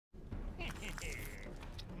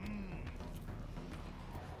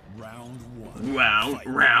Round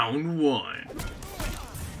one.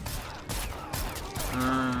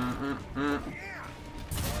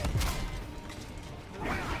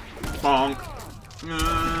 Bonk.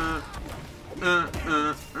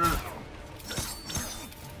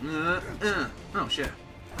 Oh shit.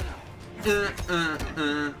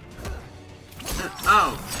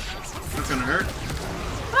 Oh, that's gonna hurt.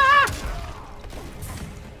 Ah!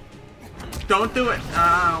 Don't do it.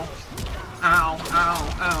 Ow. Ow,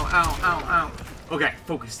 ow, ow, ow, ow, ow. Okay,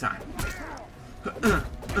 focus time.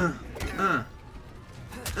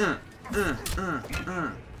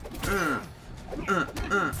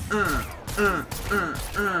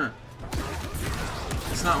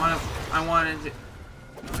 It's not what I wanted to.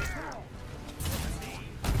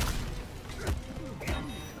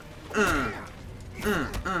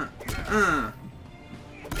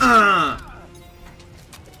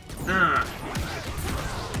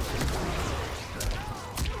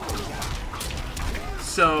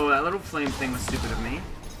 So that little flame thing was stupid of me.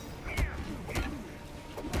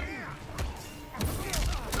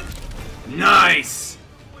 Nice!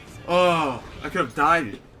 Oh, I could have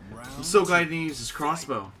died. I'm so glad I didn't use this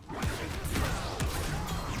crossbow.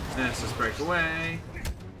 And let's just break away.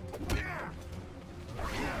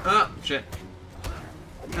 Oh, shit.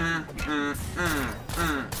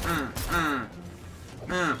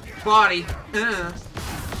 Body.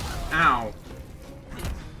 Ow.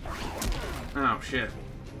 Oh, shit.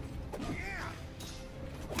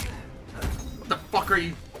 What the fuck are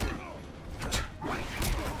you?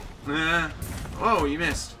 Oh, you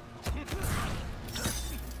missed.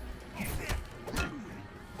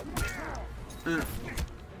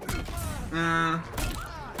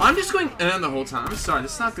 I'm just going the whole time. I'm sorry,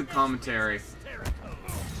 this is not good commentary.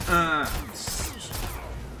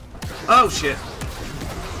 Oh shit.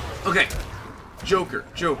 Okay. Joker,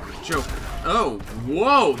 Joker, Joker. Oh,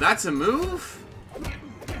 whoa, that's a move?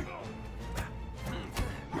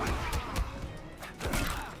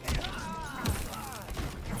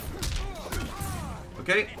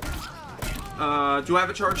 Okay. Do I have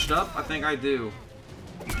it charged up? I think I do.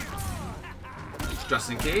 Just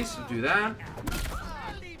in case, do that.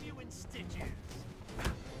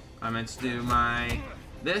 I meant to do my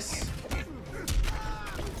this.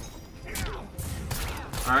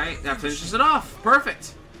 Alright, that finishes it off.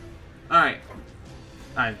 Perfect. Alright.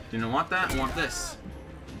 I didn't want that, I want this.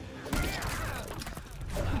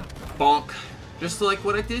 Bonk. Just like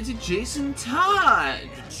what I did to Jason Todd.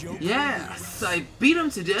 Yes, I beat him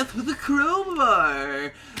to death with a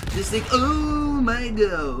crowbar. Just like, oh my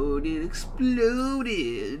god, it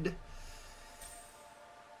exploded.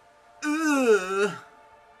 Ugh.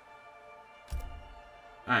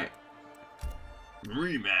 Alright.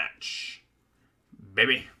 Rematch.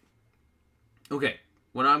 Baby. Okay,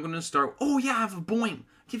 what I'm gonna start. Oh yeah, I have a boing. I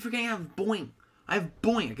keep forgetting I have boing. I have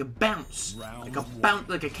boing. I can bounce. Like a bounce,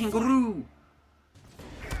 like a kangaroo.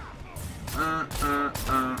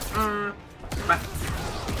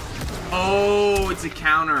 Oh, it's a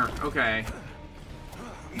counter. Okay.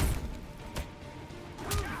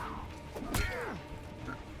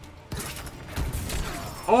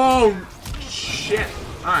 Oh, shit.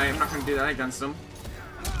 Alright, I'm not gonna do that against him.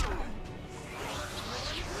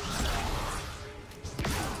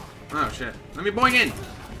 Oh, shit. Let me boing in!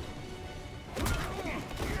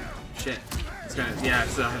 Shit. It's gonna, yeah,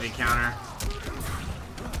 it's a heavy counter.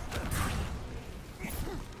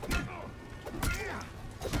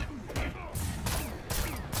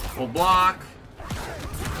 Full block.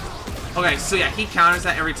 Okay, so yeah, he counters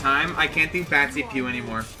that every time. I can't do Batsy Pew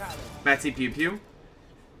anymore. Batsy Pew Pew.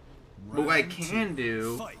 But what I can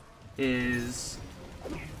do is...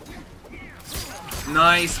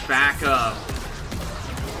 Nice backup.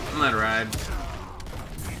 Let it ride.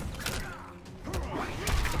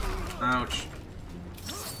 Ouch.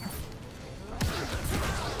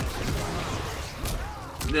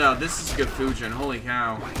 Yeah, this is good Fujin. Holy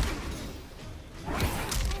cow.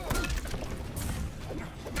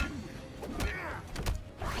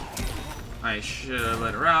 I should have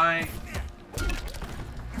let it ride.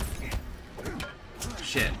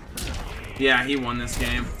 Shit. Yeah, he won this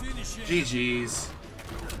game. GG's.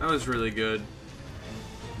 That was really good.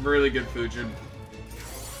 Really good Fujin.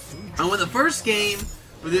 And with the first game,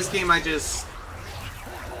 with this game, I just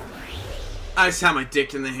had my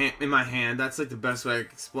dick in my hand. That's like the best way I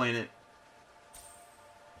can explain it.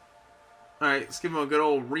 All right, let's give him a good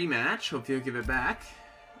old rematch. Hope he'll give it back.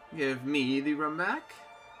 Give me the run back.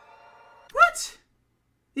 What?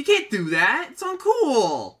 You can't do that. It's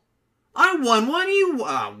uncool. I won one. You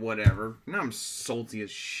whatever. Now I'm salty as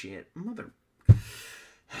shit, mother.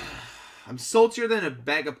 I'm saltier than a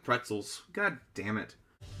bag of pretzels. God damn it.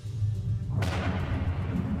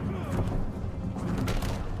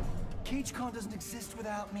 CageCon doesn't exist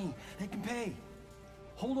without me. They can pay.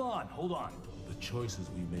 Hold on, hold on. The choices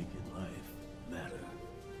we make in life matter.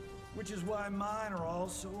 Which is why mine are all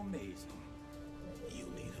so amazing.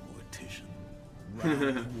 You need a mortician.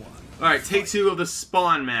 Round 1. Alright, take 2 of the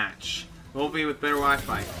spawn match. Hopefully with better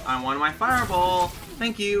Wi-Fi. I want my fireball.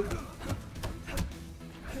 Thank you.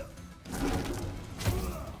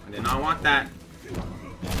 I did not want that.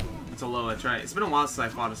 It's a low, that's right. It's been a while since I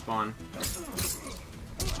fought a spawn.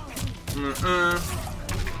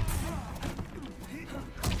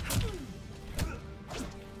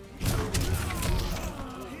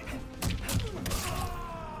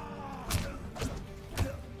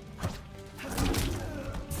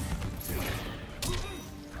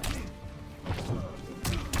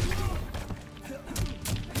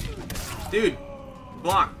 Dude,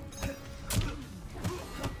 block.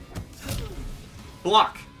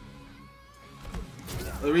 Block.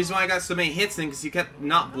 The reason why I got so many hits then because you kept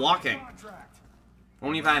not blocking.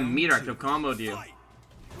 Only if I had meter I could have comboed you.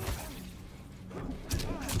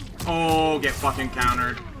 Oh, get fucking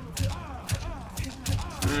countered.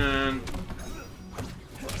 And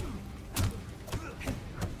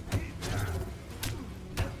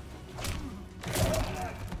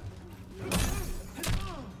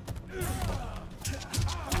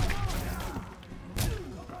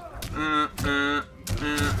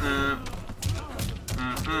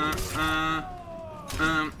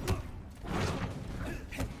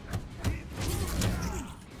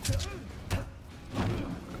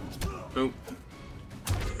boom.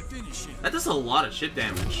 That does a lot of shit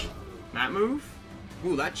damage. That move?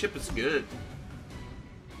 Ooh, that chip is good.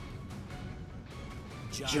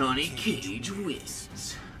 Johnny Cage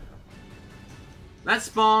wins. That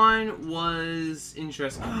spawn was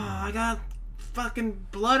interesting. Oh, I got fucking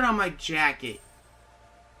blood on my jacket.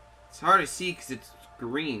 It's hard to see because it's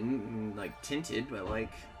green, like tinted, but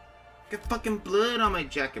like, I got fucking blood on my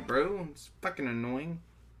jacket, bro. It's fucking annoying.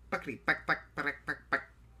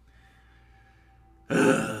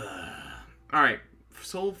 Alright,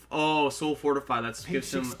 soul fortify. That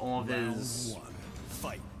gives him all of his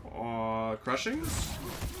crushings.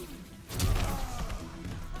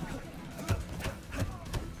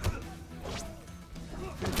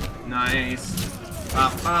 Nice.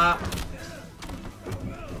 Pop, pop.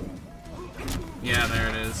 Yeah, there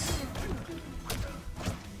it is.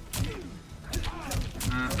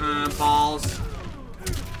 Balls.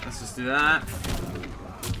 Let's just do that.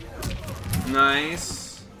 Nice.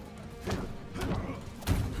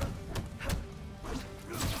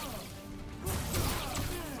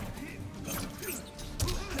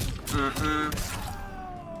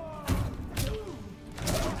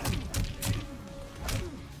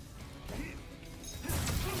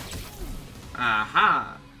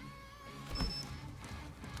 Aha.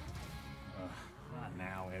 Not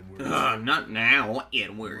now, Edward. Not now,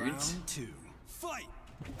 Edwards. Round 2. Fight.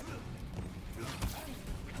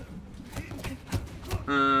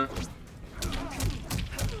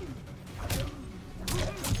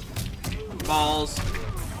 Balls.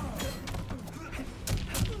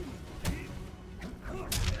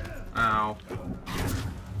 Ow.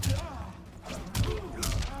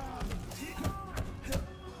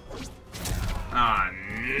 Ah,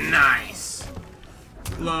 nice.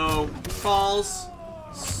 Low. Balls.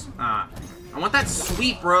 I want that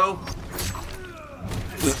sweep, bro.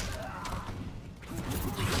 It's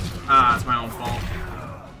my own fault.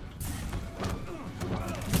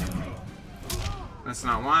 That's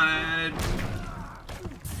not wanted.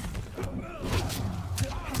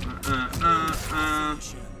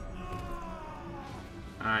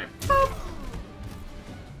 Alright.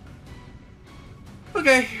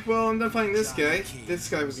 Okay, well, I'm done fighting this guy. This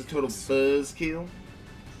guy was a total buzzkill.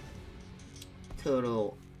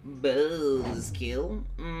 Total buzzkill.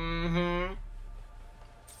 Mm-hmm.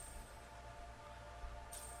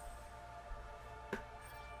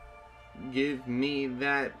 Give me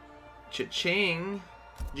that cha-ching.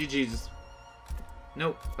 GG's.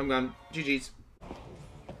 Nope, I'm gone. GG's.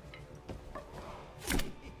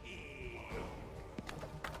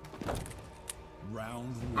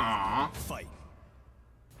 Round 1. Aww. Fight.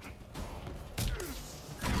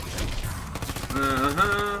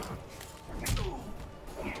 Uh-huh.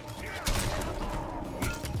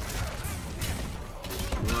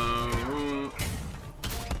 Whoa.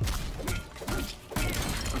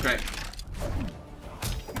 Okay.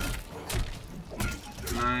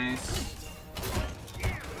 Nice.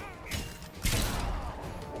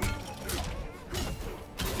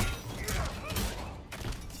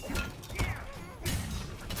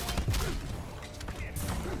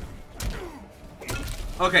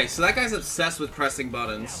 Okay, so that guy's obsessed with pressing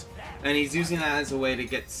buttons. And he's using that as a way to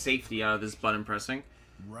get safety out of this button pressing.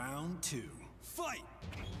 Round 2. Fight!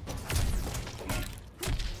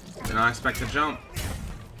 Did not expect to jump.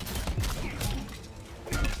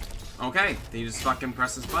 Okay, he just fucking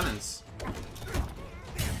presses buttons.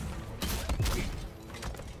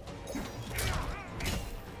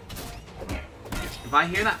 If I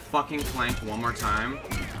hear that fucking plank one more time...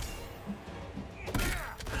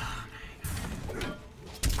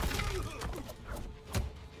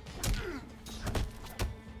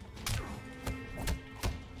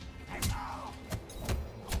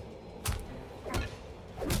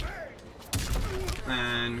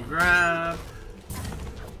 And grab.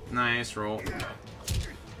 Nice roll.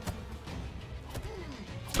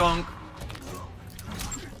 Dunk.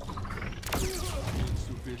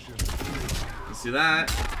 You see that?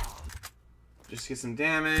 Just get some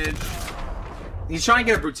damage. He's trying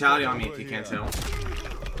to get a brutality on me if you can't tell.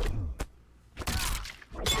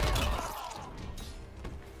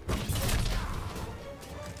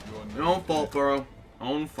 Your own fault, bro.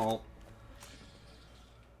 Own fault.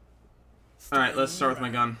 Alright, let's start with my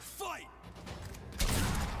gun.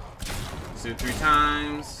 Let's do it 3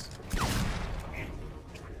 times.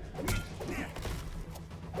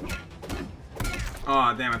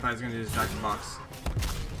 Oh damn, I thought I was gonna do this jack in the box.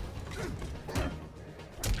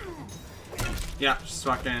 Yeah, just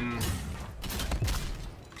fucking...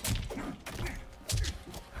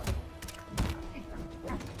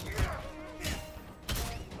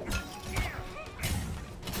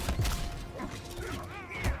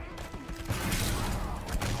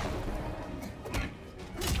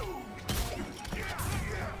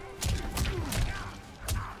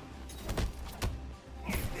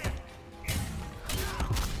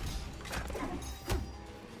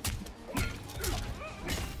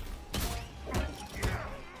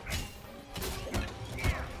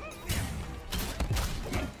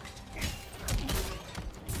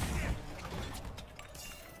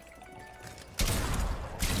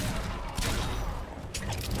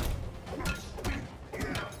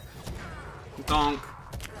 Donk.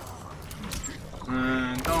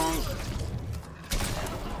 And donk.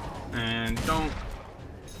 And donk.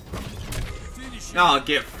 Oh,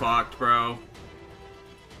 get fucked, bro.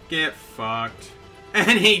 Get fucked.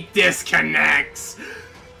 And he disconnects!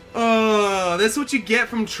 Oh, that's what you get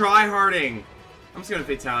from tryharding. I'm just gonna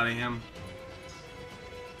fatality him.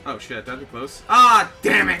 Oh shit, that'd be close. Ah,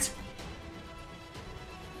 damn it!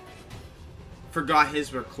 Forgot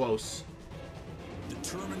his were close. The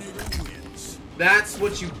Terminator wins. That's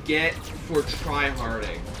what you get for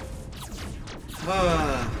tryharding.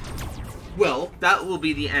 Well, that will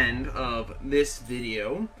be the end of this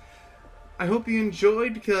video. I hope you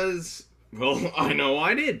enjoyed because, well, I know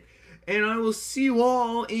I did. And I will see you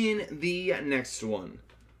all in the next one.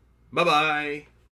 Bye-bye.